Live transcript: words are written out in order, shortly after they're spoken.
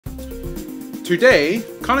Today,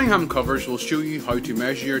 Cunningham Covers will show you how to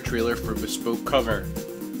measure your trailer for a bespoke cover.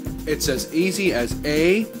 It's as easy as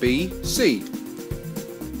A, B, C.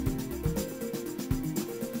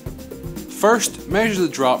 First, measure the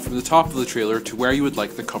drop from the top of the trailer to where you would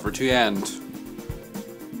like the cover to end.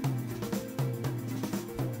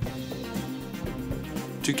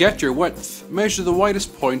 To get your width, measure the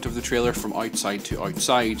widest point of the trailer from outside to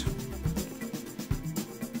outside.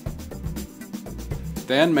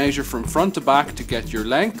 Then measure from front to back to get your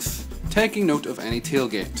length, taking note of any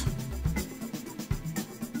tailgate.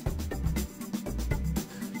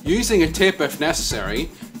 Using a tape if necessary,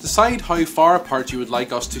 decide how far apart you would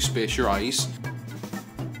like us to space your eyes.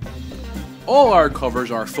 All our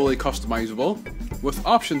covers are fully customizable, with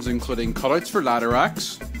options including cutouts for ladder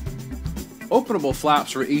racks, openable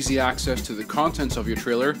flaps for easy access to the contents of your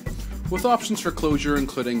trailer, with options for closure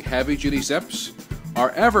including heavy duty zips,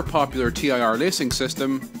 our ever popular TIR lacing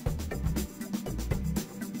system,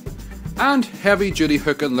 and heavy duty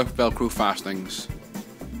hook and loop velcro fastenings.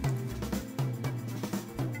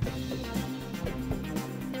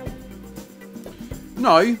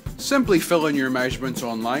 Now, simply fill in your measurements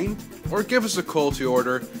online or give us a call to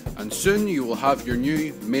order, and soon you will have your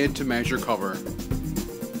new made to measure cover.